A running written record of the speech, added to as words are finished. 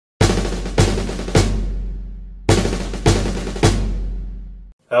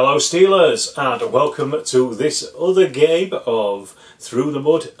Hello Steelers, and welcome to this other game of Through the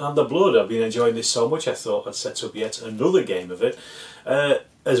Mud and the Blood. I've been enjoying this so much I thought I'd set up yet another game of it.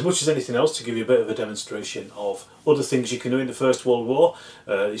 As much as anything else to give you a bit of a demonstration of other things you can do in the First World War.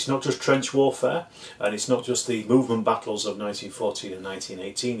 It's not just trench warfare, and it's not just the movement battles of 1914 and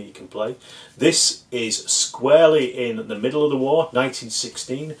 1918 that you can play. This is squarely in the middle of the war,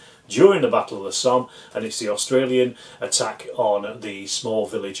 1916, during the Battle of the Somme, and it's the Australian attack on the small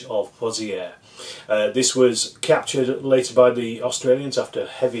village of Poziers. This was captured later by the Australians after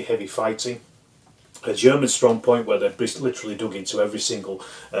heavy fighting. A German strong point where they literally dug into every single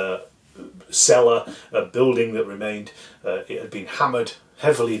cellar, building that remained. It had been hammered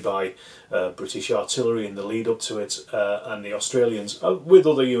heavily by British artillery in the lead up to it, and the Australians, with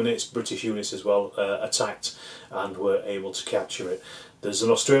other units, British units as well, attacked and were able to capture it. There's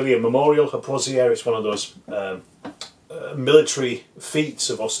an Australian memorial at Poziers. It's one of those military feats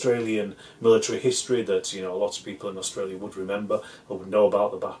of Australian military history that lots of people in Australia would remember or would know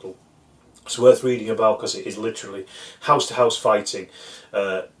about the battle. It's worth reading about because it is literally house-to-house fighting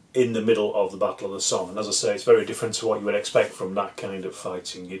in the middle of the Battle of the Somme. And as I say, it's very different to what you would expect from that kind of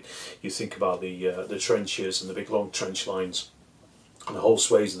fighting. You think about the trenches and the big long trench lines and the whole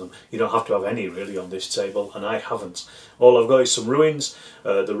swathes of them. You don't have to have any really on this table, and I haven't. All I've got is some ruins,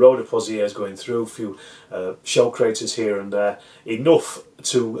 the road of Poziers going through, a few shell craters here and there, enough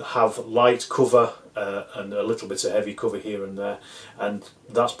to have light cover and a little bit of heavy cover here and there, and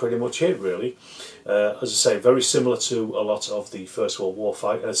that's pretty much it really. As I say, very similar to a lot of the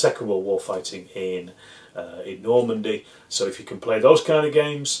Second World War fighting in Normandy. So if you can play those kind of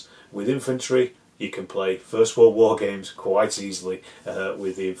games with infantry, you can play First World War games quite easily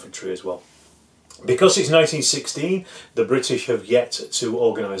with the infantry as well. Because it's 1916, the British have yet to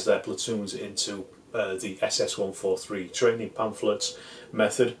organise their platoons into the SS-143 training pamphlets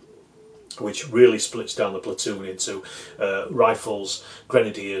method, which really splits down the platoon into rifles,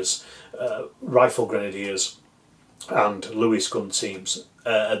 grenadiers, rifle grenadiers and Lewis gun teams.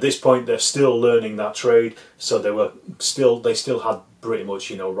 At this point they're still learning that trade, so they still had pretty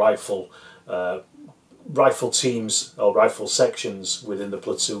much rifle teams or rifle sections within the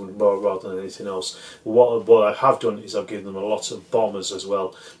platoon more rather than anything else. What I have done is I've given them a lot of bombers as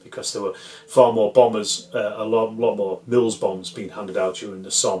well, because there were far more bombers, a lot more Mills bombs being handed out during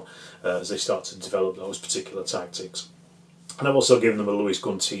the Somme as they start to develop those particular tactics. And I've also given them a Lewis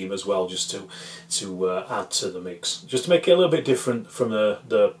gun team as well, just to add to the mix, just to make it a little bit different from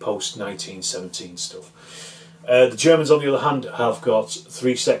the post-1917 stuff. The Germans, on the other hand, have got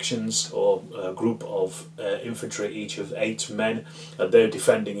 3 sections or a group of infantry, each of 8 men, and they're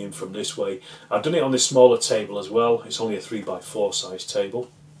defending him from this way. I've done it on this smaller table as well. It's only a 3x4 size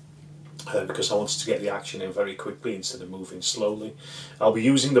table because I wanted to get the action in very quickly instead of moving slowly. I'll be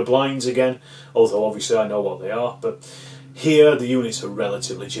using the blinds again, although obviously I know what they are, but here the units are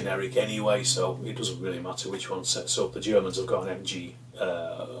relatively generic anyway, so it doesn't really matter which one sets up. The Germans have got an MG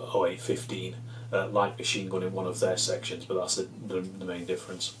 0815 light machine gun in one of their sections, but that's the main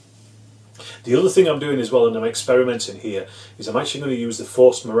difference. The other thing I'm doing as well, and I'm experimenting here, is I'm actually going to use the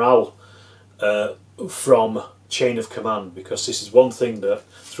force morale from Chain of Command, because this is one thing that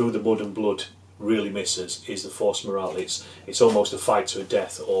Through the Mud and Blood really misses, is the force morale. It's almost a fight to a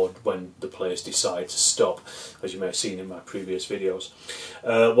death, or when the players decide to stop, as you may have seen in my previous videos.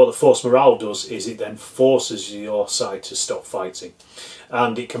 What the force morale does is it then forces your side to stop fighting,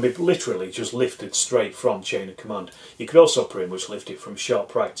 and it can be literally just lifted straight from Chain of Command. You could also pretty much lift it from Sharp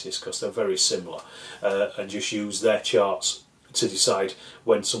Practice, because they're very similar, and just use their charts to decide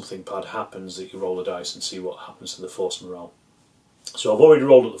when something bad happens, that you roll the dice and see what happens to the force morale. So I've already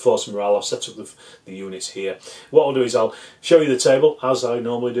rolled up the force morale, I've set up the units here. What I'll do is I'll show you the table, as I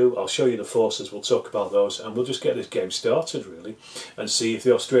normally do. I'll show you the forces, we'll talk about those, and we'll just get this game started really, and see if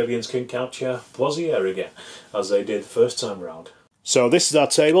the Australians can capture Poziers again, as they did the first time round. So this is our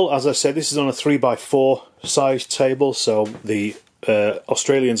table. As I said, this is on a 3x4 size table, so the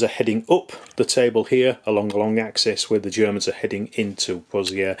Australians are heading up the table here along the long axis, where the Germans are heading into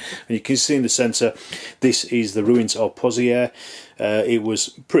Poziers. And you can see in the centre, this is the ruins of Poziers. It was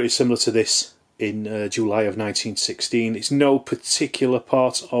pretty similar to this in July of 1916. It's no particular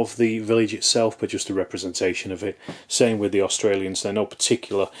part of the village itself, but just a representation of it. Same with the Australians, they're no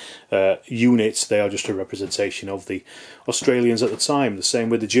particular units, they are just a representation of the Australians at the time. The same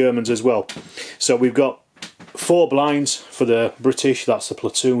with the Germans as well. So we've got 4 blinds for the British, that's the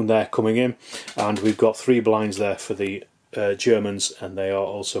platoon there coming in, and we've got 3 blinds there for the Germans, and they are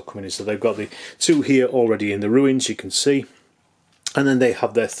also coming in. So they've got the 2 here already in the ruins, you can see. And then they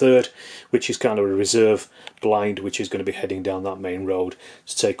have their third, which is kind of a reserve blind, which is going to be heading down that main road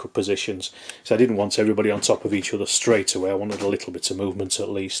to take up positions. So I didn't want everybody on top of each other straight away. I wanted a little bit of movement at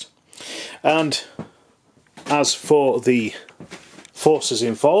least. And as for the forces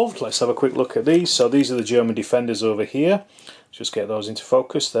involved, let's have a quick look at these. So these are the German defenders over here. Just get those into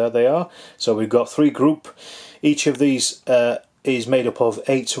focus. There they are. So we've got 3 group. Each of these is made up of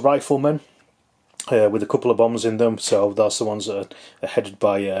 8 riflemen. With a couple of bombers in them, so that's the ones that are headed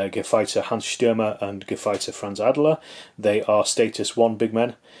by Gefreiter Hans Stürmer and Gefreiter Franz Adler. They are status 1 big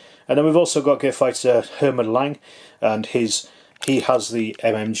men. And then we've also got Gefreiter Hermann Lang, and he has the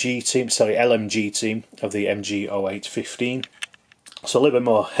LMG team of the MG 0815. So a little bit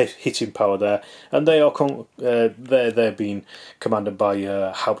more hitting power there, and they are they're being commanded by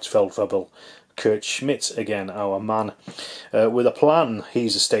Hauptfeldwebel Kurt Schmidt, again our man with a plan.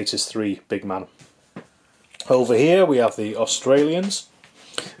 He's a status 3 big man. Over here we have the Australians,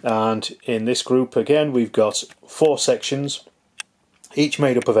 and in this group again we've got 4 sections, each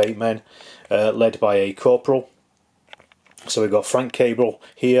made up of 8 men, led by a corporal. So we've got Frank Cable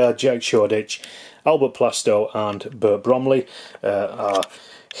here, Jack Shoreditch, Albert Plastow and Bert Bromley, are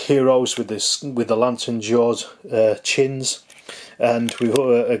heroes with the lantern jawed chins. And we've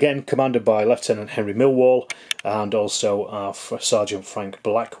again commanded by Lieutenant Henry Millwall and also our Sergeant Frank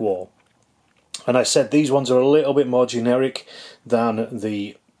Blackwall. And I said these ones are a little bit more generic than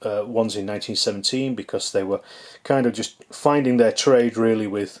the ones in 1917, because they were kind of just finding their trade really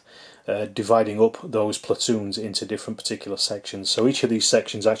with dividing up those platoons into different particular sections. So each of these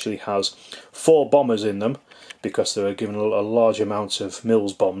sections actually has 4 bombers in them, because they were given a large amount of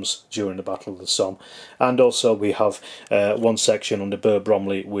Mills bombs during the Battle of the Somme. And also we have 1 section under Bert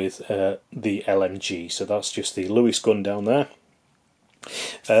Bromley with the LMG, so that's just the Lewis gun down there.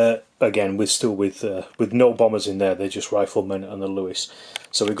 Again, with no bombers in there, they're just riflemen and the Lewis.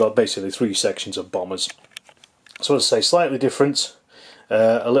 So we've got basically 3 sections of bombers. So as I say, slightly different,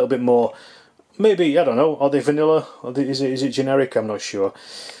 a little bit more, maybe, I don't know, are they vanilla? Is it generic? I'm not sure.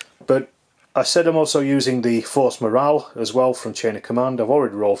 But I said I'm also using the Force Morale as well from Chain of Command. I've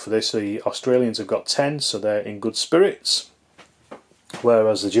already rolled for this. The Australians have got 10, so they're in good spirits.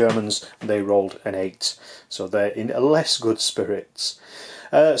 Whereas the Germans, they rolled an 8, so they're in less good spirits.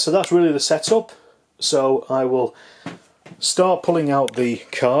 So that's really the setup. So I will start pulling out the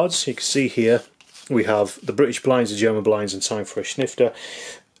cards. You can see here we have the British blinds, the German blinds, and Time for a Snifter.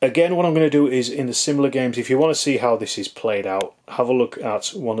 Again, what I'm going to do is, in the similar games, if you want to see how this is played out, have a look at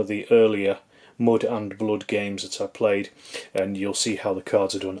one of the earlier Mud and Blood games that I played, and you'll see how the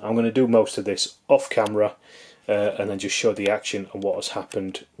cards are done. I'm going to do most of this off camera, and then just show the action and what has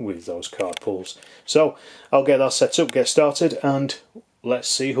happened with those card pulls. So I'll get that set up, get started, and let's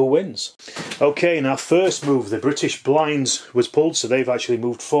see who wins. Okay, now first move, the British blinds was pulled, so they've actually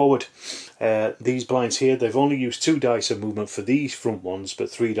moved forward. These blinds here, they've only used 2 dice of movement for these front ones, but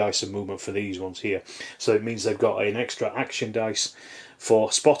 3 dice of movement for these ones here. So it means they've got an extra action dice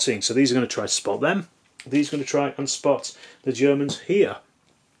for spotting. So these are going to try to spot them. These are going to try and spot the Germans here.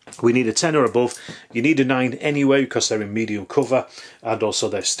 We need a 10 or above. You need a 9 anyway, because they're in medium cover, and also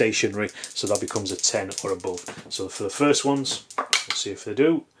they're stationary, so that becomes a 10 or above. So for the first ones, we'll see if they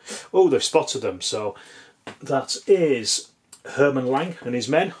do. Oh, they've spotted them. So that is Hermann Lang and his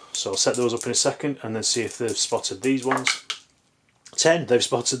men. So I'll set those up in a second and then see if they've spotted these ones. 10, they've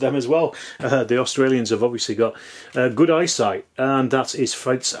spotted them as well. The Australians have obviously got good eyesight, and that is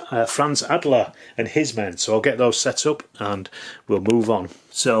Franz Adler and his men. So I'll get those set up and we'll move on.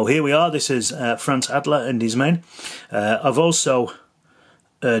 So here we are, this is Franz Adler and his men. I've also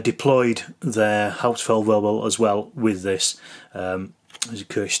deployed their Hauptfeldwebel as well with this. Is it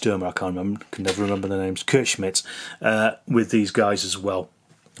Kurt Stürmer? I can't remember, can never remember the names. Kurt Schmidt, with these guys as well.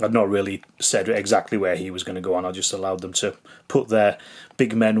 I'd not really said exactly where he was going to go on, I just allowed them to put their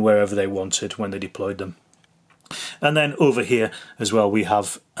big men wherever they wanted when they deployed them. And then over here as well we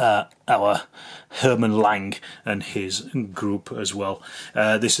have our Hermann Lang and his group as well.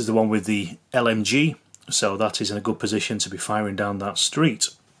 This is the one with the LMG, so that is in a good position to be firing down that street.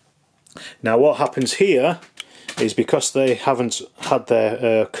 Now what happens here is, because they haven't had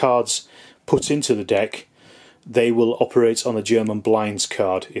their cards put into the deck, they will operate on the German blinds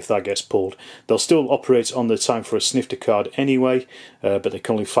card if that gets pulled. They'll still operate on the Time for a Snifter card anyway, but they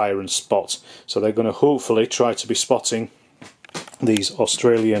can only fire and spot. So they're going to hopefully try to be spotting these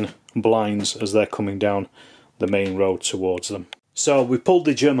Australian blinds as they're coming down the main road towards them. So we pulled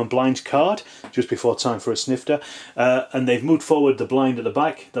the German blind card just before Time for a Snifter, and they've moved forward the blind at the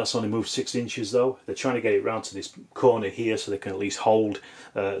back. That's only moved 6 inches though. They're trying to get it round to this corner here so they can at least hold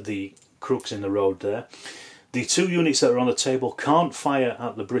the crooks in the road there. The 2 units that are on the table can't fire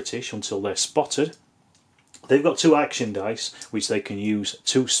at the British until they're spotted. They've got 2 action dice which they can use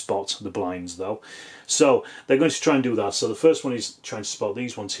to spot the blinds though. So they're going to try and do that. So the first one is trying to spot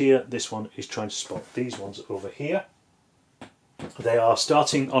these ones here. This one is trying to spot these ones over here. They are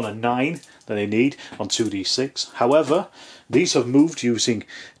starting on a 9 that they need on 2d6. However, these have moved using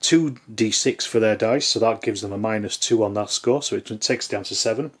 2d6 for their dice, so that gives them a -2 on that score, so it takes it down to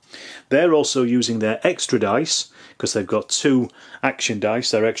 7. They're also using their extra dice, because they've got 2 action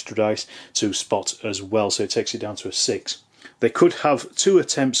dice, their extra dice, to spot as well, so it takes it down to a 6. They could have 2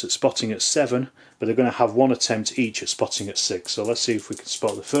 attempts at spotting at 7, but they're going to have 1 attempt each at spotting at 6. So let's see if we can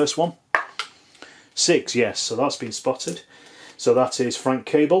spot the first one. 6, yes, so that's been spotted. So that is Frank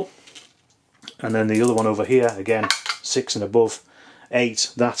Cable. And then the other one over here, again, 6 and above,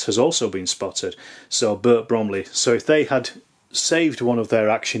 8, that has also been spotted. So Bert Bromley. So if they had saved one of their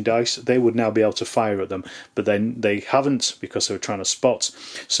action dice, they would now be able to fire at them, but then they haven't because they were trying to spot,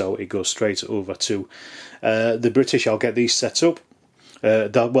 so it goes straight over to the British. I'll get these set up.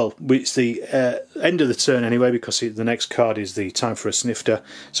 Well, it's the end of the turn anyway, because the next card is the time for a snifter.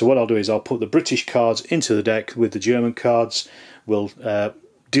 So what I'll do is I'll put the British cards into the deck with the German cards. We'll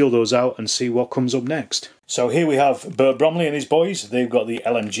deal those out and see what comes up next. So here we have Bert Bromley and his boys. They've got the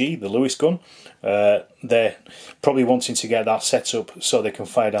LMG, the Lewis gun. They're probably wanting to get that set up so they can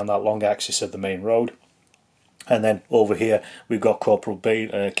fire down that long axis of the main road. And then over here we've got Corporal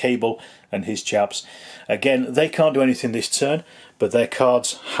Cable and his chaps. Again, they can't do anything this turn, but their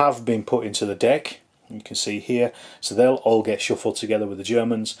cards have been put into the deck. You can see here, so they'll all get shuffled together with the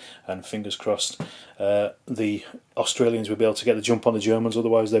Germans, and fingers crossed the Australians will be able to get the jump on the Germans,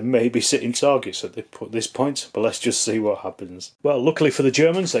 otherwise they may be sitting targets at this point, but let's just see what happens. Well, luckily for the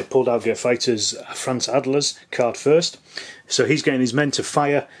Germans, they pulled out Fighters Franz Adler's card first, so he's getting his men to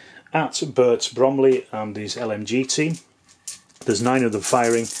fire at Bert Bromley and his LMG team. There's 9 of them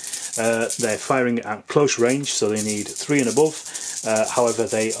firing. They're firing at close range, so they need 3 and above. However,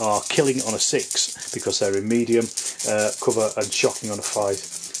 they are killing on a 6 because they're in medium cover and shocking on a 5.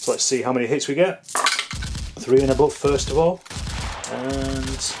 So let's see how many hits we get. 3 and above first of all,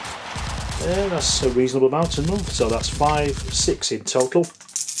 and that's a reasonable amount enough. So that's 5, 6 in total.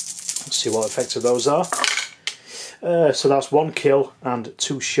 Let's see what effective those are. So that's 1 kill and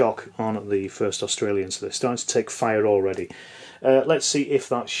 2 shock on the first Australian, so they're starting to take fire already. Let's see if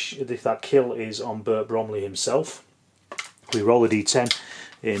that kill is on Bert Bromley himself. We roll a d10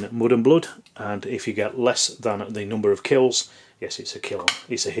 in Mud and Blood, and if you get less than the number of kills, yes, it's a kill.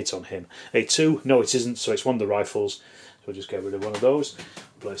 It's a hit on him. A 2, no it isn't, so it's one of the rifles. So we'll just get rid of one of those.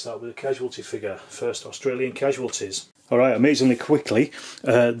 Replace that with a casualty figure. First Australian casualties. Alright, amazingly quickly,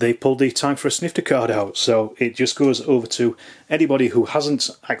 they pulled the time for a snifter card out, so it just goes over to anybody who hasn't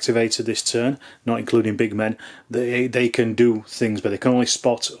activated this turn, not including big men. They can do things, but they can only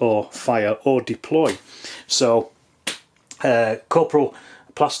spot or fire or deploy. So Corporal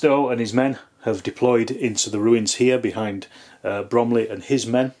Plasto and his men have deployed into the ruins here behind Bromley and his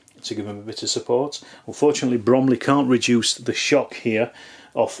men to give him a bit of support. Unfortunately, Bromley can't reduce the shock here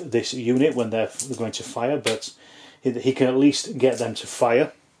off this unit when they're going to fire, but he can at least get them to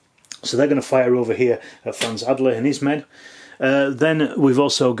fire. So they're going to fire over here at Franz Adler and his men. Then we've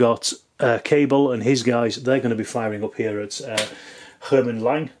also got Cable and his guys. They're going to be firing up here at Herman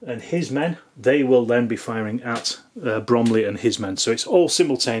Lang and his men. They will then be firing at Bromley and his men. So it's all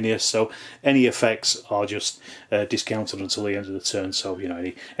simultaneous, so any effects are just discounted until the end of the turn. So, you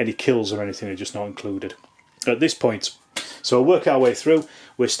know, any kills or anything are just not included at this point. So we'll work our way through.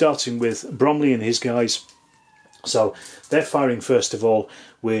 We're starting with Bromley and his guys. So they're firing first of all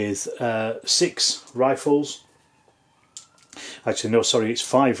with 6 rifles. Actually, no, sorry, it's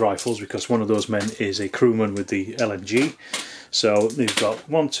 5 rifles because one of those men is a crewman with the LMG. So they've got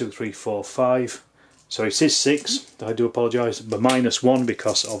 1, 2, 3, 4, 5. So it is 6, I do apologise, but -1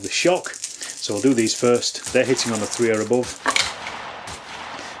 because of the shock. So we'll do these first. They're hitting on the 3 or above.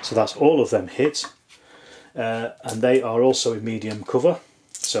 So that's all of them hit. And they are also in medium cover.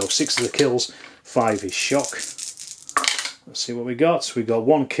 So 6 of the kills, 5 is shock. Let's see what we got. We got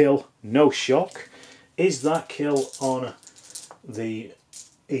 1 kill, no shock. Is that kill on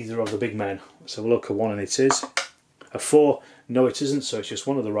either of the big men? Let's have a look at 1 and it is. A 4, no it isn't, so it's just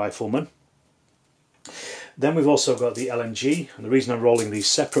one of the riflemen. Then we've also got the LMG, and the reason I'm rolling these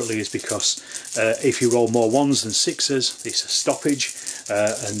separately is because if you roll more 1s than 6s, it's a stoppage,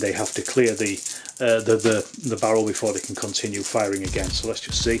 and they have to clear the barrel before they can continue firing again. So let's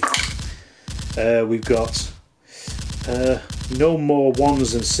just see. We've got no more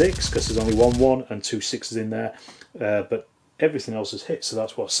 1s than 6 because there's only 1 1 and 2 6s in there, but everything else is hit, so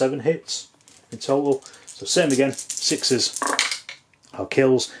that's what, 7 hits in total. So So same again, 6s are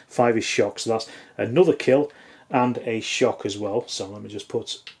kills, 5 is shock, so that's another kill and a shock as well. So let me just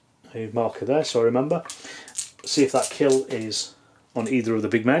put a marker there so I remember. See if that kill is on either of the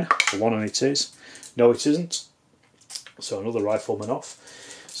big men. The one on it is. No, it isn't. So another rifleman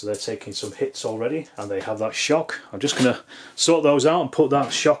off. So they're taking some hits already and they have that shock. I'm just going to sort those out and put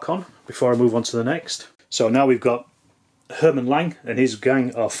that shock on before I move on to the next. So now we've got Herman Lang and his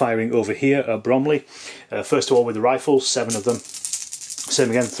gang are firing over here at Bromley. First of all with the rifles, 7 of them. Same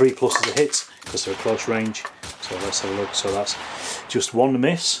again, 3 pluses a hit because they're at close range. So let's have a look. So that's just 1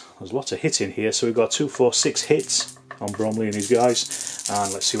 miss. There's lots of hit in here. So we've got 2, 4, 6 hits on Bromley and his guys.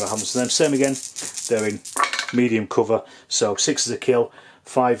 And let's see what happens to them. Same again, they're in medium cover. So 6 is a kill,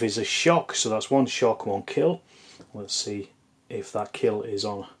 5 is a shock. So that's 1 shock, 1 kill. Let's see if that kill is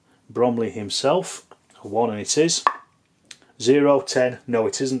on Bromley himself. 1 and it is. 0, 10, no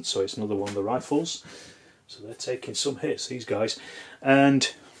it isn't. So it's another one of the rifles. So they're taking some hits, these guys.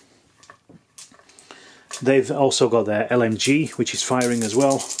 And they've also got their LMG, which is firing as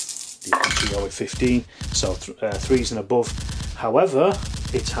well. The LMG with 15, so 3s and above. However,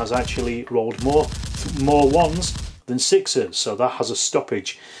 it has actually rolled more 1s than 6s, so that has a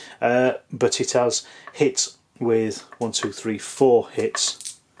stoppage. But it has hit with 1, 2, 3, 4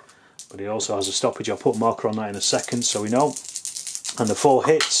 hits. But it also has a stoppage. I'll put a marker on that in a second so we know. And the 4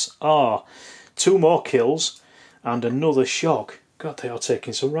 hits are 2 more kills and another shock. God, they are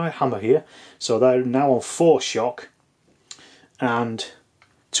taking some right hammer here. So they're now on 4 shock and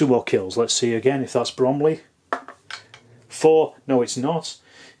 2 more kills. Let's see again if that's Bromley. 4, no it's not.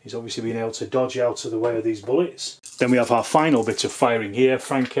 He's obviously been able to dodge out of the way of these bullets. Then we have our final bit of firing here.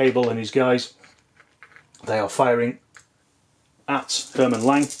 Frank Cable and his guys, they are firing at Herman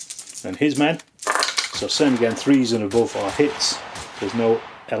Lang and his men. So same again, 3s and above are hits. There's no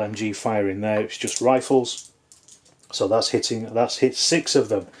LMG firing there, it's just rifles. So that's hit 6 of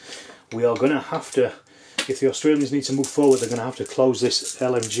them. We are going to have to, if the Australians need to move forward, they're going to have to close this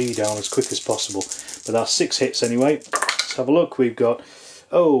LMG down as quick as possible. But that's 6 hits anyway. Let's have a look. We've got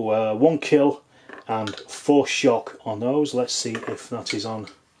 1 kill and 4 shock on those. Let's see if that is on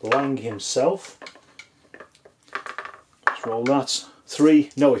Lang himself. Let's roll that.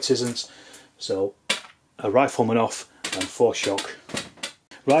 3, no it isn't. So a rifleman off and 4 shock.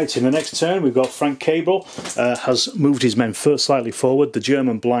 Right, in the next turn we've got Frank Cable has moved his men slightly forward. The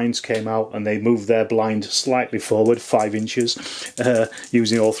German blinds came out and they moved their blind slightly forward, 5 inches,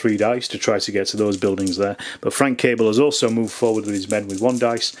 using all 3 dice to try to get to those buildings there. But Frank Cable has also moved forward with his men with 1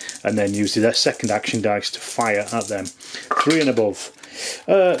 dice and then used their second action dice to fire at them. 3 and above.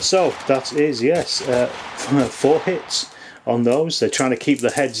 So that is, yes, 4 hits on those. They're trying to keep the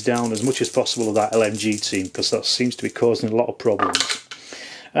heads down as much as possible of that LMG team because that seems to be causing a lot of problems.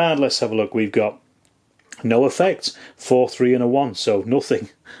 And let's have a look. We've got no effect, 4, 3 and a 1, so nothing,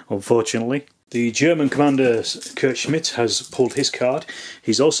 unfortunately. The German commander Kurt Schmidt has pulled his card.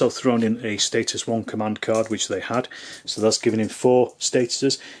 He's also thrown in a status 1 command card, which they had, so that's given him 4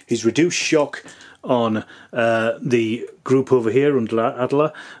 statuses. He's reduced shock on the group over here under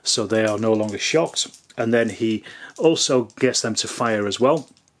Adler, so they are no longer shocked. And then he also gets them to fire as well.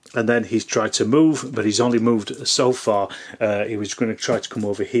 And then he's tried to move, but he's only moved so far. He was going to try to come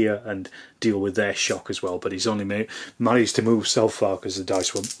over here and deal with their shock as well, but he's only managed to move so far because the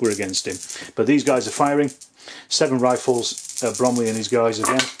dice were against him. But these guys are firing. 7 rifles, Bromley and his guys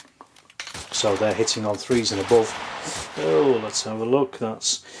again. So they're hitting on 3s and above. Oh, let's have a look.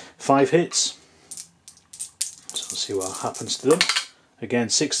 That's 5 hits. So let's see what happens to them. Again,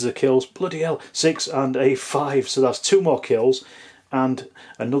 6 are kills. Bloody hell, 6 and a 5. So that's 2 more kills. And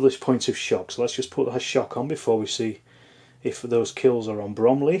another point of shock. So let's just put that shock on before we see if those kills are on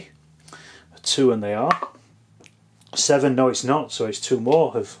Bromley. 2 and they are. 7, no it's not, so it's 2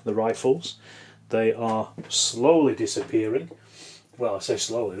 more of the rifles. They are slowly disappearing. Well, I say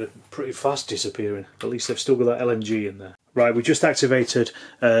slowly, they're pretty fast disappearing. At least they've still got that LMG in there. Right, we just activated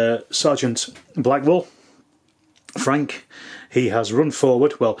Sergeant Blackwell. Frank, he has run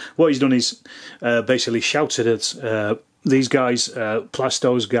forward. Well, what he's done is basically shouted at these guys,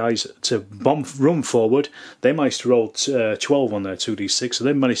 Plasto's guys, to run forward. They managed to roll 12 on their 2d6, so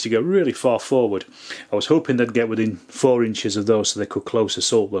they managed to get really far forward. I was hoping they'd get within 4 inches of those so they could close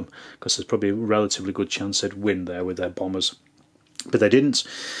assault them, because there's probably a relatively good chance they'd win there with their bombers. But they didn't.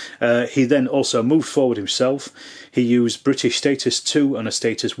 He then also moved forward himself. He used British Status 2 and a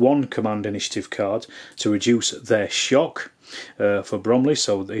Status 1 Command Initiative card to reduce their shock for Bromley,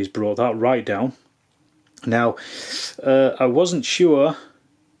 so he's brought that right down. Now, I wasn't sure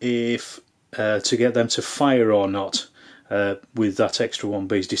if to get them to fire or not with that extra 1,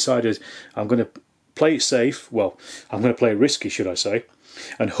 but he's decided I'm going to play it safe. Well, I'm going to play risky, should I say,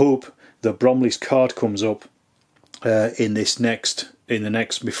 and hope that Bromley's card comes up in the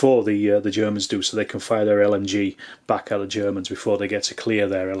next before the Germans do, so they can fire their LMG back at the Germans before they get to clear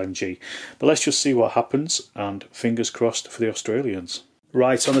their LMG. But let's just see what happens, and fingers crossed for the Australians.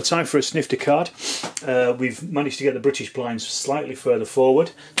 Right, on the time for a snifter card, we've managed to get the British blinds slightly further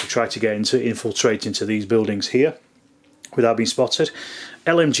forward to try to infiltrate into these buildings here without being spotted.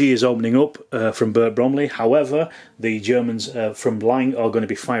 LMG is opening up from Bert Bromley. However, the Germans from Lang are going to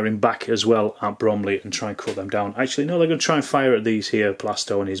be firing back as well at Bromley and try and cut them down. Actually, no, they're going to try and fire at these here,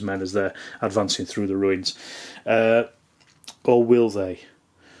 Blasto and his men, as they're advancing through the ruins. Or will they?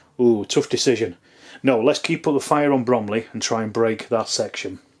 Ooh, tough decision. No, let's keep up the fire on Bromley and try and break that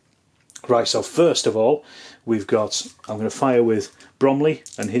section. Right, so first of all, I'm going to fire with Bromley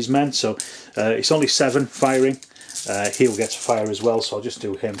and his men. So it's only 7 firing. He'll get to fire as well, so I'll just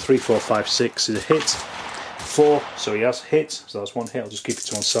do him. 3, 4, 5, 6 is a hit. 4, so he has hit, so that's 1 hit. I'll just keep it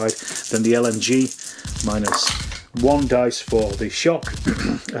to one side. Then the LMG, minus 1 dice for the shock.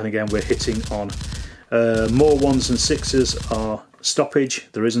 And again, we're hitting on more 1s and 6s are stoppage.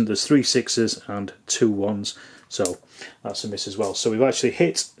 There's 3 6s and 2 1s, so that's a miss as well. So we've actually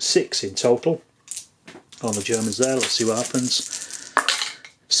hit 6 in total on the Germans there. Let's see what happens.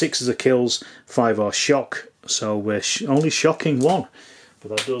 6 are kills, 5 are shock. So we're only shocking 1, but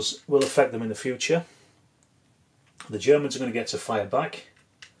that will affect them in the future. The Germans are going to get to fire back.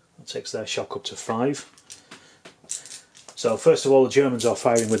 That takes their shock up to 5. So first of all, the Germans are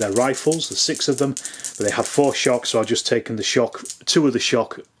firing with their rifles. There's 6 of them, but they have 4 shocks. So I've just taken the shock, 2 of the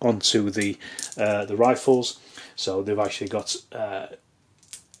shock onto the rifles. So they've actually got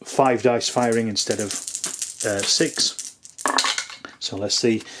 5 dice firing instead of 6. So let's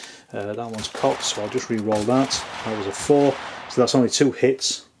see. That one's cocked, so I'll just re-roll that. That was a 4, so that's only 2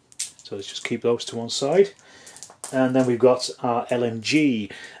 hits. So let's just keep those to one side. And then we've got our LMG,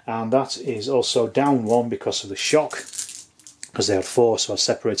 and that is also down 1 because of the shock, because they had 4, so I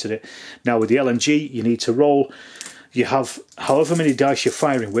separated it. Now with the LMG, you need to roll. You have however many dice you're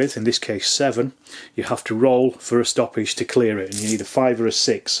firing with, in this case 7, you have to roll for a stoppage to clear it, and you need a 5 or a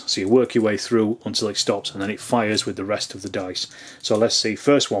 6. So you work your way through until it stops, and then it fires with the rest of the dice. So let's see,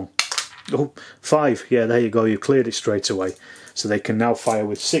 first one. Oh, 5, yeah, there you go, you cleared it straight away. So they can now fire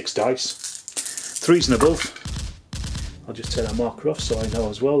with 6 dice. 3s and above. I'll just take that marker off so I know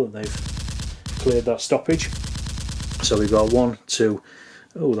as well that they've cleared that stoppage. So we've got 1, 2,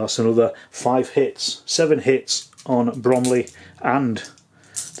 oh, that's another 5 hits. 7 hits on Bromley and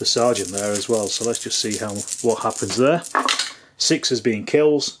the sergeant there as well. So let's just see what happens there. 6 is being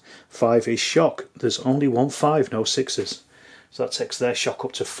kills, 5 is shock. There's only 1 5, no 6s. So that takes their shock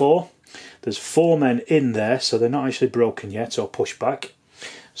up to 4. There's 4 men in there, so they're not actually broken yet or pushed back.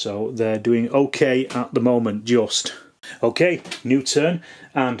 So they're doing okay at the moment, just. Okay, new turn,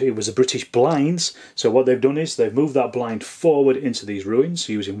 and it was the British blinds. So what they've done is they've moved that blind forward into these ruins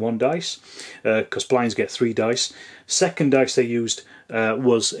using 1 dice, because blinds get 3 dice. Second dice they used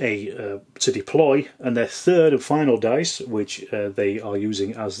was to deploy, and their third and final dice, which they are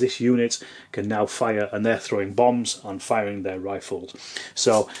using as this unit, can now fire, and they're throwing bombs and firing their rifles.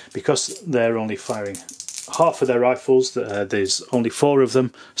 So because they're only firing half of their rifles, there's only 4 of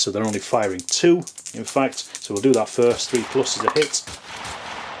them, so they're only firing 2 in fact. So we'll do that first. 3 plus is a hit.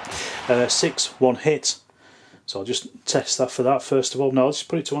 6, 1 hit. So I'll just test that for that first of all. No, I'll just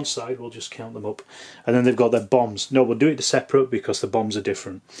put it to one side, we'll just count them up. And then they've got their bombs. No, we'll do it separate because the bombs are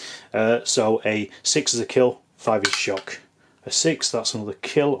different. So a 6 is a kill, 5 is shock. A 6, that's another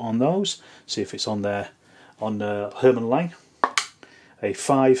kill on those. See if it's on there, on Herman Lang. A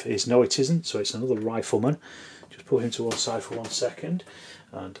 5 is, no it isn't, so it's another rifleman. Just put him to one side for 1 second.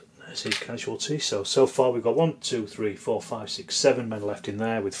 And there's his casualty. So far we've got 1, 2, 3, 4, 5, 6, 7 men left in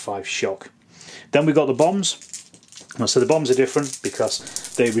there with 5 shock. Then we've got the bombs. So the bombs are different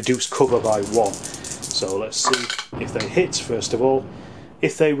because they reduce cover by 1. So let's see if they hit first of all.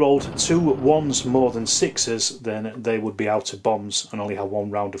 If they rolled 2 1s more than 6s, then they would be out of bombs and only have 1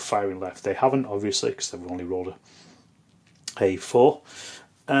 round of firing left. They haven't, obviously, because they've only rolled a 4.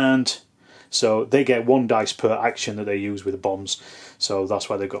 And so they get 1 dice per action that they use with the bombs. So that's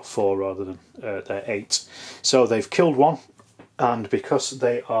why they've got 4 rather than their 8. So they've killed 1, and because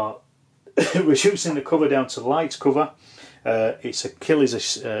they are reducing the cover down to light cover, it's a kill is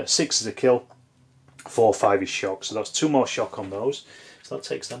a 6 is a kill, 4, 5 is shock. So that's 2 more shock on those. So that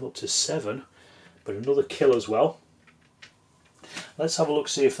takes them up to 7, but another kill as well. Let's have a look,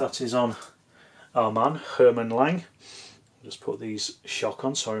 see if that is on our man Herman Lang. Just put these shock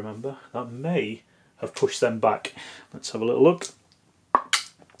on, so I remember. That may have pushed them back. Let's have a little look.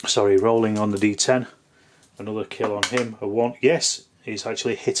 Sorry, rolling on the D10. Another kill on him, a 1. Yes, he's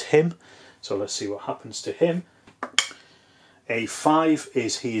actually hit him. So let's see what happens to him. A 5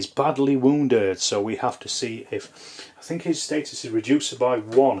 is he is badly wounded, so we have to see if, I think his status is reduced by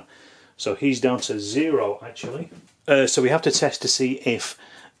 1, so he's down to 0 actually. So we have to test to see if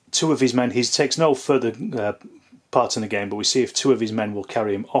 2 of his men, he takes no further part in the game, but we see if 2 of his men will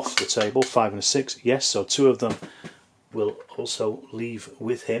carry him off the table. 5 and a 6, yes, so 2 of them will also leave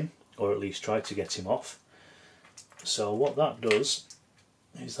with him, or at least try to get him off. So what that does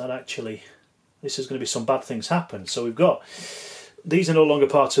is that actually, this is going to be some bad things happen. So we've got, these are no longer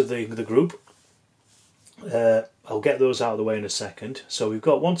part of the group. I'll get those out of the way in a second. So we've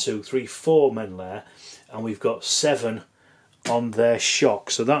got 1, 2, 3, 4 men there, and we've got 7 on their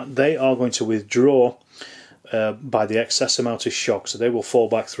shock. So that they are going to withdraw by the excess amount of shock, so they will fall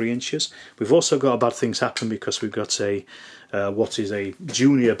back 3 inches. We've also got bad things happen because we've got a what is a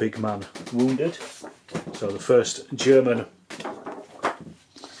junior big man wounded. So the first German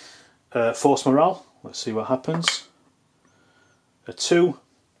force morale, let's see what happens. A 2,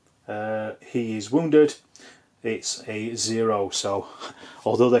 he is wounded, it's a 0, so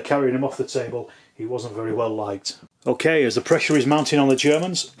although they're carrying him off the table, he wasn't very well liked. Okay, as the pressure is mounting on the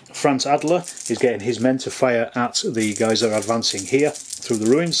Germans, Franz Adler is getting his men to fire at the guys that are advancing here through the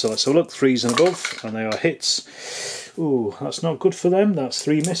ruins. So let's have a look, 3s and above, and they are hits. Ooh, that's not good for them, that's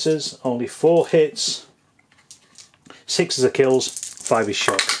 3 misses, only 4 hits. 6 is a kills, 5 is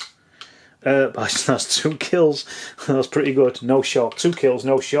shock. That's 2 kills, that's pretty good, no shock. 2 kills,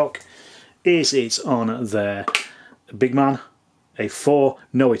 no shock. Is it on their big man? A 4,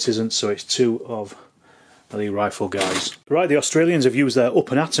 no it isn't, so it's 2 of the rifle guys. Right, the Australians have used their up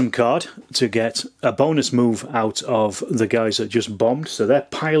and atom card to get a bonus move out of the guys that just bombed, so they're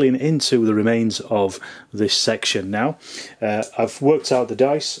piling into the remains of this section now. I've worked out the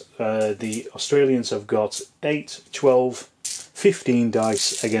dice. The Australians have got 8, 12, 15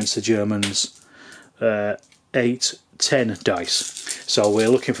 dice against the Germans, 8, 10 dice. So we're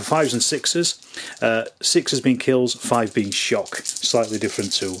looking for 5s and 6s. 6 has been kills, 5 being shock. Slightly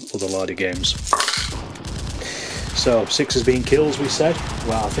different to other Lardy games. So 6 has been kills, we said.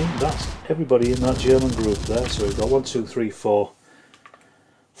 Well, I think that's everybody in that German group there. So we've got 1, 2, 3, 4.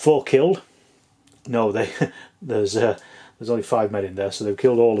 4 killed. No, there's only 5 men in there, so they've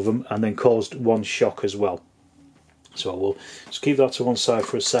killed all of them and then caused 1 shock as well. So we'll just keep that to one side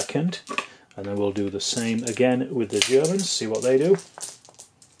for a second, and then we'll do the same again with the Germans, see what they do.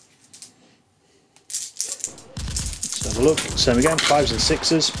 Let's have a look. Same again, 5s and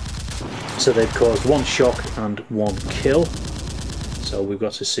 6s. So they've caused 1 shock and 1 kill. So we've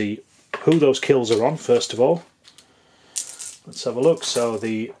got to see who those kills are on first of all. Let's have a look. So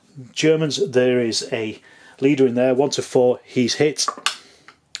the Germans, there is a leader in there, 1 to 4, he's hit.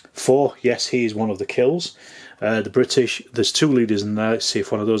 4, yes, he is one of the kills. The British, there's 2 leaders in there. Let's see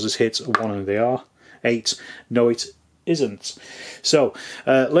if one of those is hit. 1 and they are. 8, no it isn't. So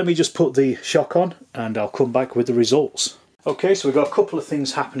let me just put the shock on and I'll come back with the results. Okay, so we've got a couple of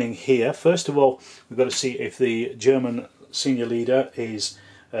things happening here. First of all, we've got to see if the German senior leader is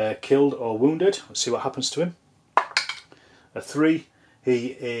killed or wounded. Let's see what happens to him. A 3, he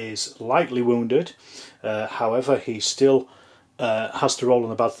is lightly wounded. However, he still has to roll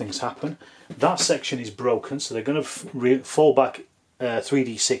and the bad things happen. That section is broken, so they're going to fall back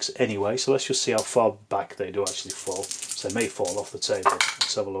 3d6 anyway. So let's just see how far back they do actually fall. So they may fall off the table.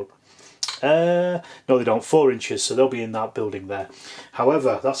 Let's have a look. No, they don't. 4 inches, so they'll be in that building there.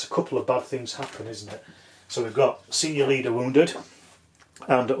 However, that's a couple of bad things happen, isn't it? So we've got senior leader wounded,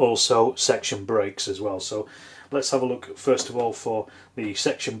 and also section breaks as well. So let's have a look first of all for the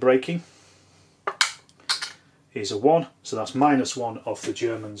section breaking. Is a 1, so that's -1 off the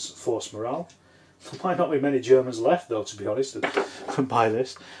Germans' force morale. There might not be many Germans left though, to be honest,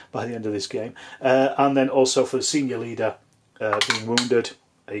 by the end of this game. And then also for the senior leader being wounded,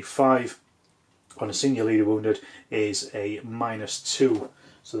 a 5 on a senior leader wounded is a -2.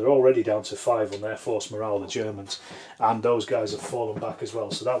 So they're already down to 5 on their force morale, the Germans, and those guys have fallen back as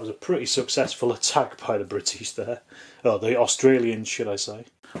well. So that was a pretty successful attack by the British there, or the Australians should I say.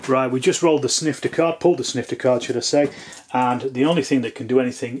 Right, we just rolled the snifter card, pulled the snifter card should I say, and the only thing that can do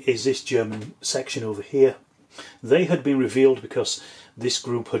anything is this German section over here. They had been revealed because this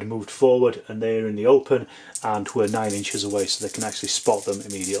group had moved forward and they're in the open and were 9 inches away, so they can actually spot them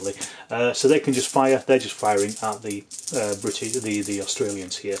immediately. So they can just fire, they're just firing at the British, the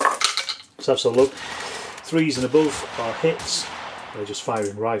Australians here. So let's have a look. 3s and above are hits, they're just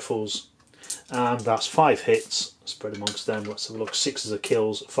firing rifles, and that's 5 hits spread amongst them. Let's have a look. 6 are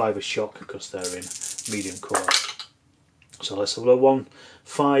kills, 5 are shock because they're in medium cover. So let's have a look.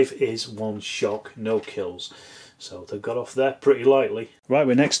 1-5 is 1 shock, no kills. So they got off there pretty lightly. Right,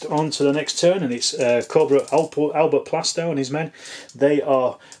 we're next on to the next turn, and it's Cobra Albert Plastow and his men. They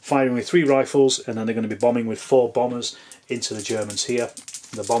are firing with 3 rifles, and then they're going to be bombing with 4 bombers into the Germans here.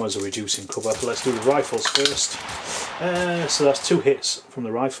 The bombers are reducing cover. Let's do the rifles first. So that's 2 hits from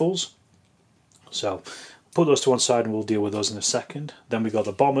the rifles. So put those to one side and we'll deal with those in a second. Then we've got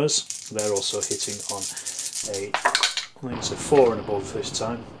the bombers. They're also hitting on I think it's a 4 and above this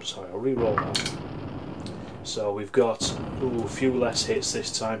time. Sorry, I'll re-roll that. So we've got a few less hits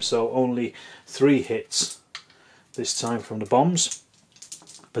this time, so only 3 hits this time from the bombs,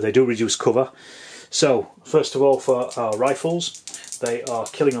 but they do reduce cover. So first of all, for our rifles, they are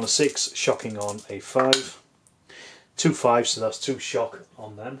killing on a 6, shocking on a 5. 2 5s, so that's 2 shock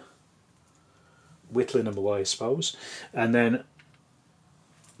on them, whittling them away I suppose, and then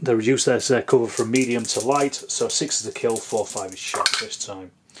they reduce their cover from medium to light, so 6 is a kill, 4 5 is shock this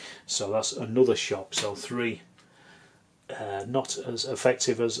time. So that's another shock, so 3. Not as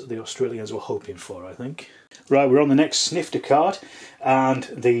effective as the Australians were hoping for, I think. Right, we're on the next snifter card, and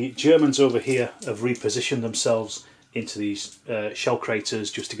the Germans over here have repositioned themselves into these shell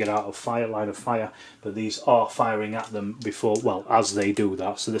craters just to get out of line of fire, but these are firing at them before, well, as they do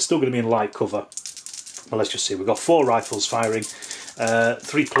that, so they're still going to be in light cover. Well, let's just see, we've got 4 rifles firing,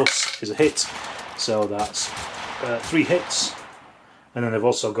 3 plus is a hit, so that's 3 hits. And then they've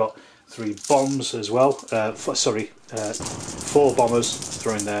also got 3 bombs as well. 4 bombers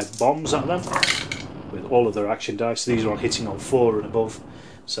throwing their bombs at them with all of their action dice. These are on hitting on 4 and above,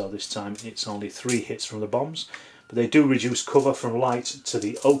 so this time it's only 3 hits from the bombs. But they do reduce cover from light to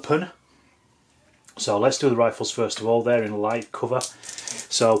the open. So let's do the rifles first of all. They're in light cover.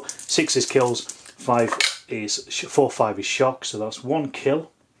 So 6 is kills, 4 5 is shock. So that's 1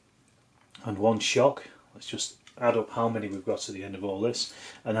 kill and 1 shock. Let's just add up how many we've got at the end of all this,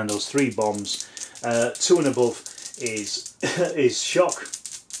 and then those 3 bombs. 2 and above is shock,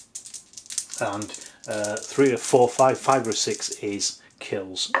 and 3 or 4, 5 or 6 is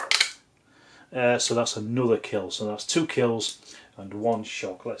kills. So that's another kill. So that's 2 kills and 1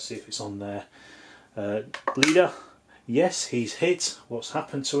 shock. Let's see if it's on there. Leader, yes, he's hit. What's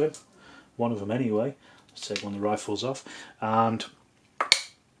happened to him? One of them anyway. Let's take one of the rifles off, and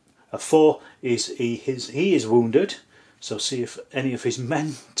a 4 is he is wounded, so see if any of his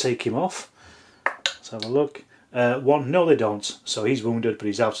men take him off. Let's have a look. 1, no they don't, so he's wounded but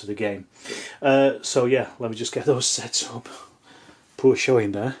he's out of the game. So yeah, let me just get those sets up. Poor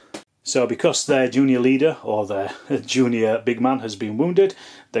showing there. So because their junior leader, or their junior big man, has been wounded,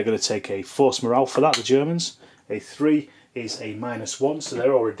 they're going to take a force morale for that, the Germans. A 3 is a -1, so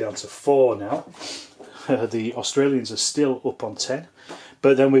they're already down to 4 now. The Australians are still up on 10.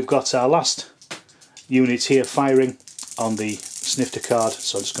 But then we've got our last unit here firing on the snifter card,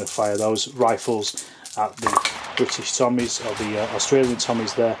 so I'm just going to fire those rifles at the British Tommies, or the Australian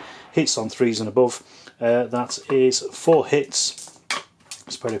Tommies there. Hits on 3s and above. That is 4 hits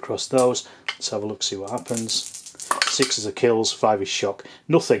spread across those. Let's have a look, see what happens. 6 is a kills, 5 is shock.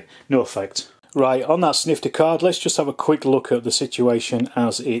 Nothing, no effect. Right, on that snifter card, let's just have a quick look at the situation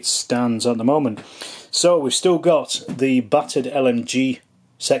as it stands at the moment. So we've still got the battered LMG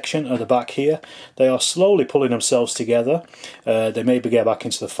section at the back here. They are slowly pulling themselves together. They may get back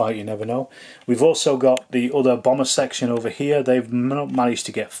into the fight, you never know. We've also got the other bomber section over here. They've not managed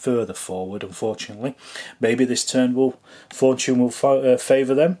to get further forward, unfortunately. Maybe this turn fortune will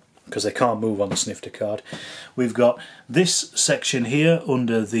favour them, because they can't move on the snifter card. We've got this section here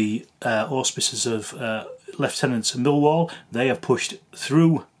under the auspices of Lieutenant Millwall. They have pushed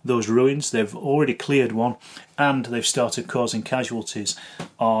through those ruins. They've already cleared one, and they've started causing casualties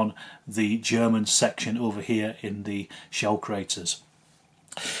on the German section over here in the shell craters.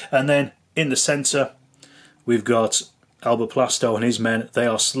 And then in the centre we've got Albert Plastow and his men. They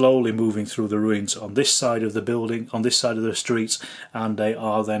are slowly moving through the ruins on this side of the building, on this side of the streets, and they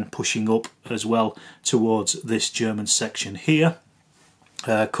are then pushing up as well towards this German section here,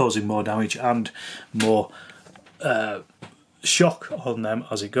 causing more damage and more shock on them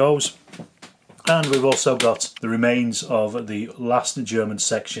as it goes. And we've also got the remains of the last German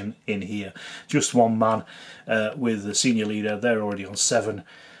section in here. Just one man with the senior leader. They're already on 7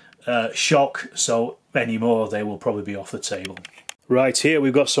 shock, so any more they will probably be off the table. Right, here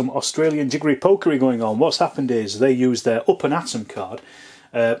we've got some Australian jiggery pokery going on. What's happened is they used their up and atom card.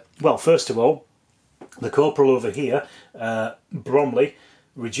 Well, first of all, the corporal over here, Bromley,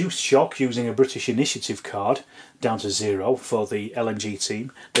 reduced shock using a British initiative card down to 0 for the LMG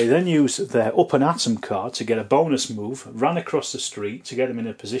team. They then used their up and atom card to get a bonus move, ran across the street to get them in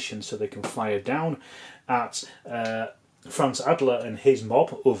a position so they can fire down at Franz Adler and his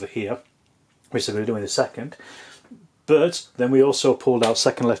mob over here, which they're going to do in a second. But then we also pulled out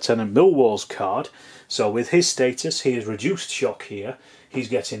Second Lieutenant Millwall's card. So with his status, he has reduced shock here. He's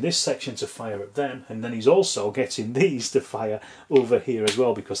getting this section to fire at them, and then he's also getting these to fire over here as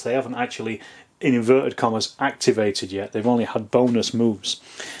well, because they haven't actually, in inverted commas, activated yet. They've only had bonus moves.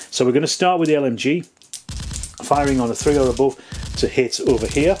 So we're going to start with the LMG, firing on a 3 or above to hit over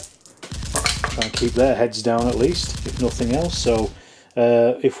here. Try and keep their heads down at least, if nothing else. So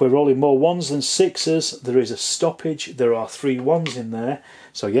if we're rolling more 1s than 6s, there is a stoppage. There are 3 1s in there.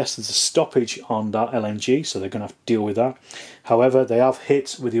 So yes, there's a stoppage on that LMG, so they're going to have to deal with that. However, they have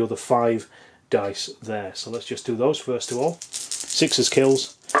hit with the other 5 dice there. So let's just do those first of all. 6 is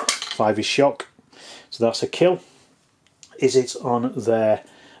kills, 5 is shock. So that's a kill. Is it on their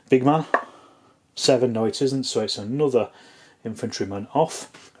big man? 7, no it isn't, so it's another infantryman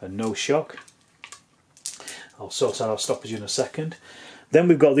off and no shock. I'll sort out our stoppage in a second. Then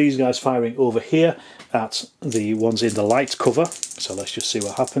we've got these guys firing over here at the ones in the light cover. So let's just see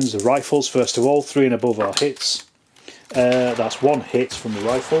what happens. The rifles, first of all, 3 and above are hits. That's 1 hit from the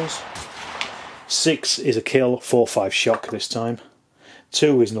rifles. 6 is a kill, 4, 5 shock this time.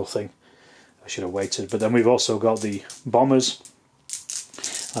 2 is nothing. I should have waited. But then we've also got the bombers,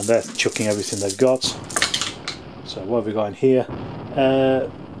 and they're chucking everything they've got. So what have we got in here?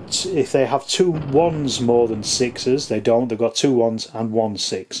 If they have 2 1s more than 6s, they don't. They've got 2 1s and 1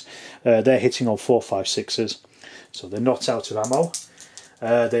 6. They're hitting on 4, 5, 6s, so they're not out of ammo.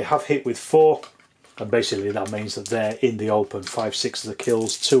 They have hit with 4, and basically that means that they're in the open. 5, 6 are the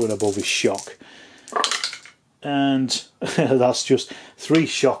kills, 2 and above is shock. And that's just 3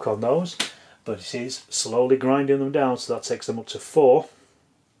 shock on those, but it is slowly grinding them down, so that takes them up to 4.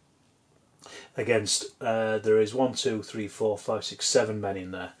 Against, there is 1, 2, 3, 4, 5, 6, 7 men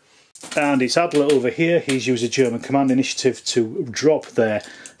in there. And it's Adler over here. He's used a German command initiative to drop their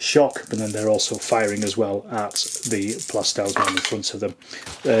shock, but then they're also firing as well at the Plastows man in front of them.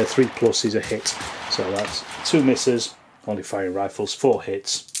 3 plus is a hit, so that's 2 misses, only firing rifles, 4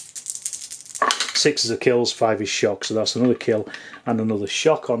 hits. 6 is a kills, 5 is shock, so that's another kill and another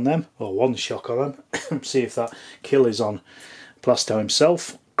shock on them, or 1 shock on them. See if that kill is on Plastow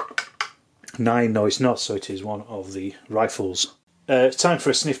himself. 9, no it's not, so it is one of the rifles. It's time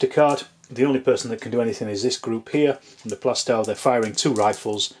for a snifter card. The only person that can do anything is this group here. In the Plastow, they're firing 2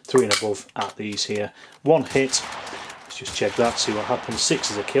 rifles, 3 and above at these here. 1 hit. Let's just check that, see what happens.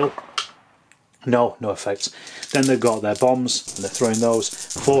 6 is a kill. No, no effects. Then they've got their bombs, and they're throwing those.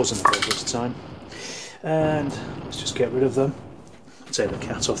 4s and above this time. And let's just get rid of them. Take the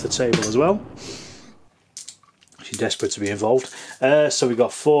cat off the table as well. She's desperate to be involved. So we've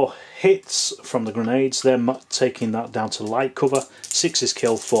got 4 hits from the grenades. They're taking that down to light cover. 6 is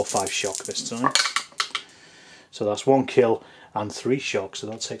kill, 4, 5 shock this time. So that's 1 kill and 3 shock. So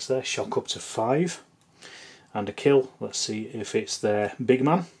that takes their shock up to 5. And a kill. Let's see if it's their big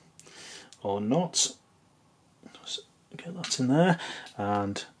man or not. Let's get that in there.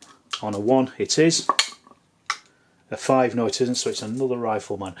 And on a 1 it is. A 5, no it isn't, so it's another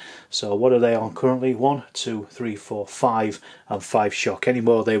rifleman. So what are they on currently? 1, 2, 3, 4, 5 and 5 shock. Any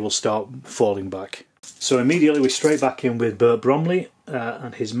more they will start falling back. So immediately we're straight back in with Bert Bromley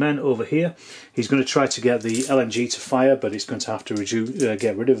and his men over here. He's going to try to get the LMG to fire, but it's going to have to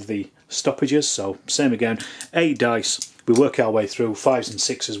get rid of the stoppages. So same again, 8 dice. We work our way through. 5s and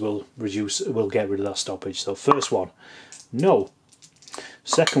 6s will get rid of that stoppage. So first one, no.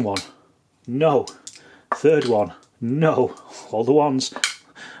 Second one, no. Third one, no. All the 1s.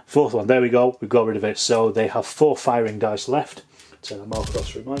 4th one, there we go, we've got rid of it. So they have 4 firing dice left. Turn them all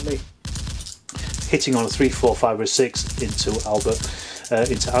across, remind me. Hitting on a 3, 4, 5 or 6 into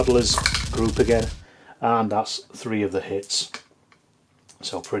Adler's group again. And that's 3 of the hits.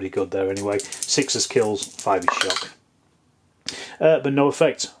 So pretty good there anyway. 6 is kills, 5 is shock. But no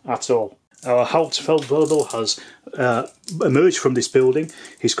effect at all. Our Hauptfeldwebel has emerged from this building.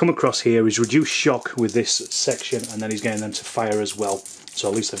 He's come across here, he's reduced shock with this section, and then he's getting them to fire as well. So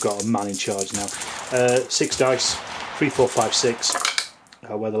at least they've got a man in charge now. 6 dice, 3, 4, 5, 6,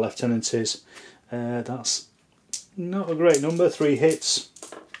 where the lieutenant is. That's not a great number, 3 hits.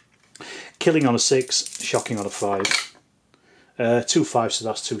 Killing on a 6, shocking on a 5. 2 5s, so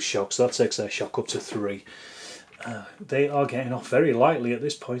that's 2 shocks, so that takes their shock up to 3. They are getting off very lightly at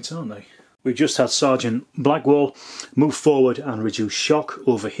this point, aren't they? We've just had Sergeant Blackwall move forward and reduce shock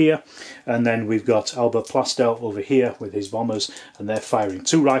over here, and then we've got Albert Plastow over here with his bombers, and they're firing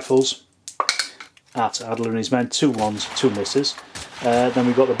 2 rifles at Adler and his men, 2 1s, 2 misses. Then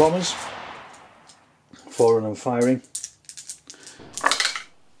we've got the bombers, 4 of them firing,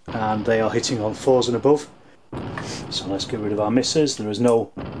 and they are hitting on 4s and above. So let's get rid of our misses. There isn't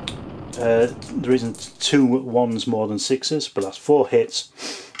 2 ones more than 6s, but that's 4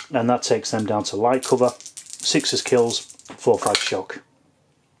 hits, and that takes them down to light cover. 6s kills, 4 5 shock.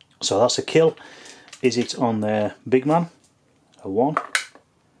 So that's a kill. Is it on their big man? A 1.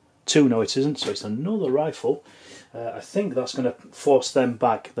 2, no it isn't, so it's another rifle. I think that's going to force them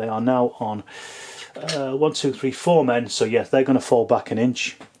back. They are now on 1 2 3 4 men, so yeah, they're going to fall back an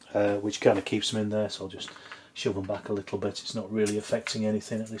inch, which kind of keeps them in there, so I'll just shove them back a little bit. It's not really affecting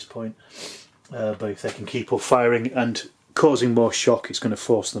anything at this point, but if they can keep up firing and causing more shock, it's going to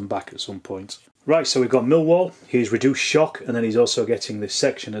force them back at some point. Right, so we've got Millwall. He's reduced shock, and then he's also getting this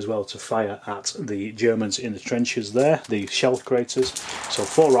section as well to fire at the Germans in the trenches there, the shell craters. So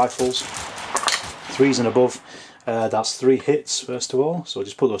 4 rifles, 3s and above. That's 3 hits first of all, so we'll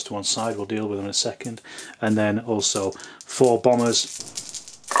just put those to one side, we'll deal with them in a second. And then also 4 bombers.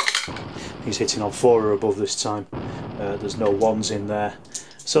 He's hitting on 4 or above this time. There's no 1s in there,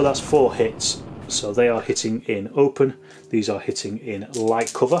 so that's 4 hits. So they are hitting in open, these are hitting in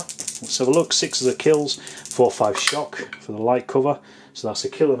light cover. Let's have a look. 6 are kills, 4 5 shock for the light cover, so that's a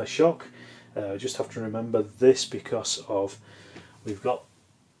kill and a shock. Just have to remember this because of we've got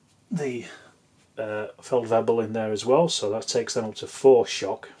the Feldwebel in there as well, so that takes them up to 4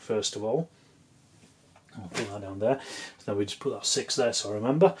 shock first of all. I'll put that down there. So then we just put that 6 there, so I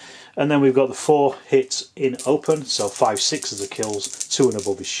remember. And then we've got the 4 hits in open, so 5 6 kills, 2 and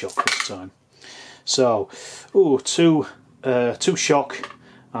above is shock this time. So, ooh, 2 shock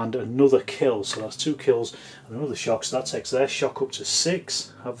and another kill, so that's 2 kills and another shock, so that takes their shock up to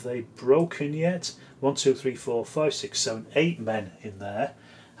 6. Have they broken yet? 1 2 3 4 5 6 7 8 men in there.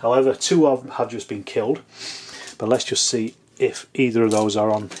 However, 2 of them have just been killed, but let's just see if either of those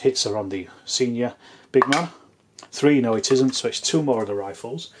are on hits are on the senior big man. 3, no it isn't, so it's 2 more of the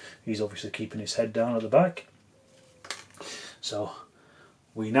rifles. He's obviously keeping his head down at the back. So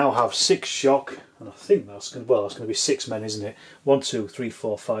we now have 6 shock, and I think that's going to be 6 men, isn't it? 1 2 3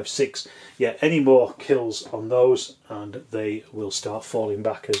 4 5 6. Yeah, any more kills on those and they will start falling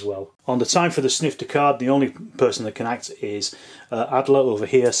back as well. On the time for the snifter card, the only person that can act is Adler over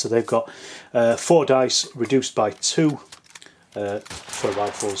here, so they've got 4 dice reduced by 2 for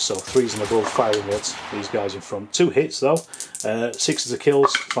rifles, so 3s and above firing at these guys in front. 2 hits though, 6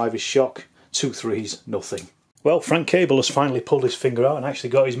 kills, 5 is shock, 2 3s, nothing. Well, Frank Cable has finally pulled his finger out and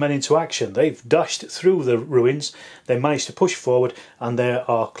actually got his men into action. They've dashed through the ruins, they managed to push forward, and they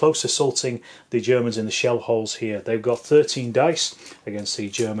are close assaulting the Germans in the shell holes here. They've got 13 dice against the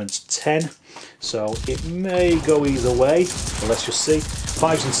Germans 10, so it may go either way, but let's just see.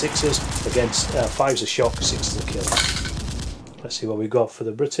 5s and 6s against 5s a shock, 6s a kill. Let's see what we've got for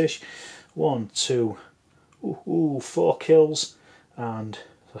the British. 1 2 4 kills, and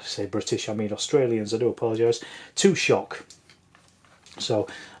I say British, I mean Australians, I do apologise. 2 shock. So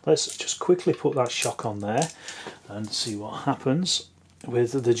let's just quickly put that shock on there and see what happens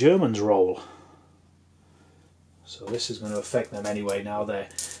with the Germans' roll. So this is going to affect them anyway now. They're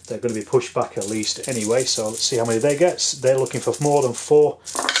going to be pushed back at least anyway, so let's see how many they get. They're looking for more than 4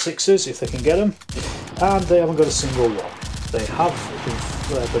 6s if they can get them, and they haven't got a single one. They have,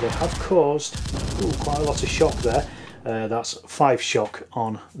 but they have caused quite a lot of shock there. That's 5 shock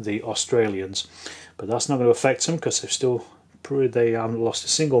on the Australians, but that's not going to affect them because they haven't lost a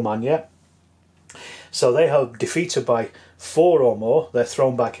single man yet. So they are defeated by 4 or more. They're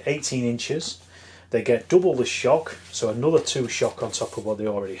thrown back 18 inches. They get double the shock, so another 2 shock on top of what they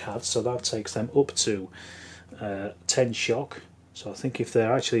already had. So that takes them up to 10 shock. So I think if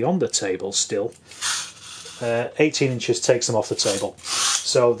they're actually on the table still, 18 inches takes them off the table.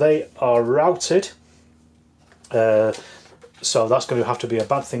 So they are routed. So that's going to have to be a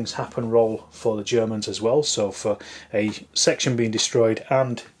bad things happen roll for the Germans as well. So for a section being destroyed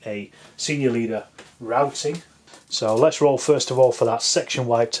and a senior leader routing. So let's roll first of all for that section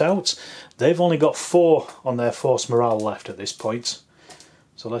wiped out. They've only got 4 on their force morale left at this point.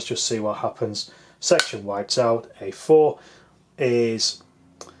 So let's just see what happens. Section wiped out, a 4 is,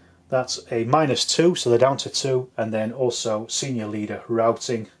 that's a -2, so they're down to 2, and then also senior leader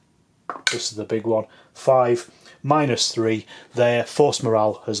routing. This is the big one. 5. -3, their force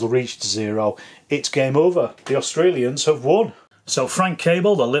morale has reached 0. It's game over. The Australians have won. So Frank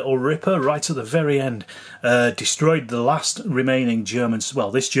Cable, the little ripper, right at the very end, destroyed the last remaining Germans, well,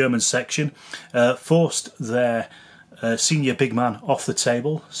 this German section, forced their senior big man off the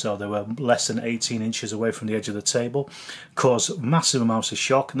table, so they were less than 18 inches away from the edge of the table, caused massive amounts of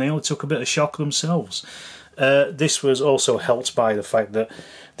shock, and they only took a bit of shock themselves. This was also helped by the fact that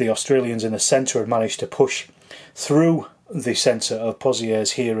the Australians in the centre had managed to push through the centre of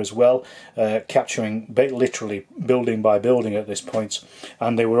Poziers here as well, capturing literally building by building at this point,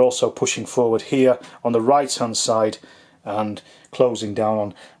 and they were also pushing forward here on the right hand side and closing down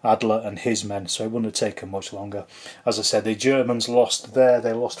on Adler and his men, so it wouldn't have taken much longer. As I said, the Germans lost there,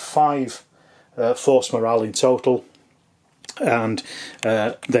 they lost 5 force morale in total, and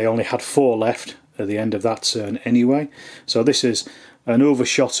they only had 4 left at the end of that turn anyway, so this is an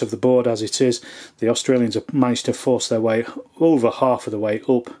overshot of the board as it is. The Australians have managed to force their way over half of the way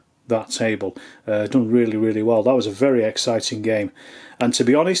up that table. Done really well. That was a very exciting game, and to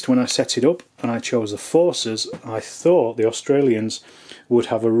be honest, when I set it up and I chose the forces, I thought the Australians would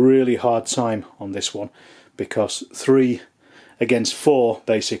have a really hard time on this one, because 3 against 4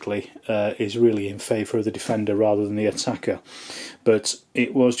 basically is really in favour of the defender rather than the attacker, but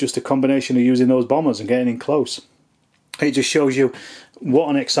it was just a combination of using those bombers and getting in close. It just shows you what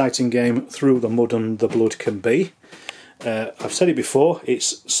an exciting game Through the Mud and the Blood can be. I've said it before,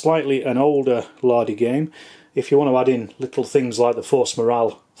 it's slightly an older Lardy game. If you want to add in little things like the force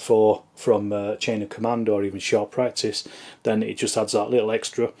morale from Chain of Command or even Short Practice, then it just adds that little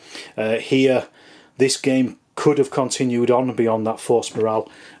extra. Here, this game could have continued on beyond that force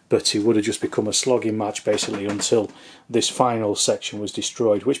morale, but it would have just become a slogging match basically until this final section was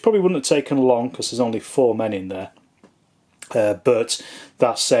destroyed, which probably wouldn't have taken long because there's only 4 men in there. But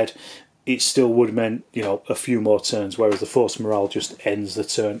that said, it still would have meant, you know, a few more turns, whereas the force morale just ends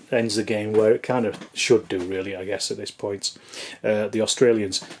the game where it kind of should do, really, I guess, at this point. The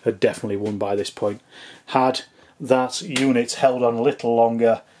Australians had definitely won by this point. Had that unit held on a little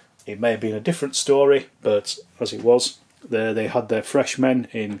longer, it may have been a different story, but as it was, they had their fresh men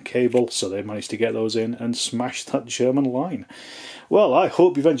in cable, so they managed to get those in and smash that German line. Well, I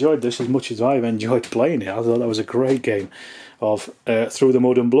hope you've enjoyed this as much as I've enjoyed playing it. I thought that was a great game of Through the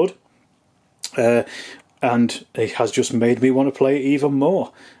Mud and Blood. And it has just made me want to play it even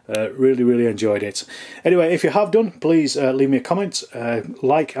more. Really enjoyed it. Anyway, if you have done, please leave me a comment,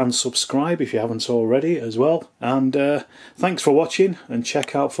 like and subscribe if you haven't already as well. And thanks for watching, and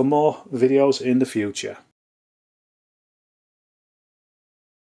check out for more videos in the future.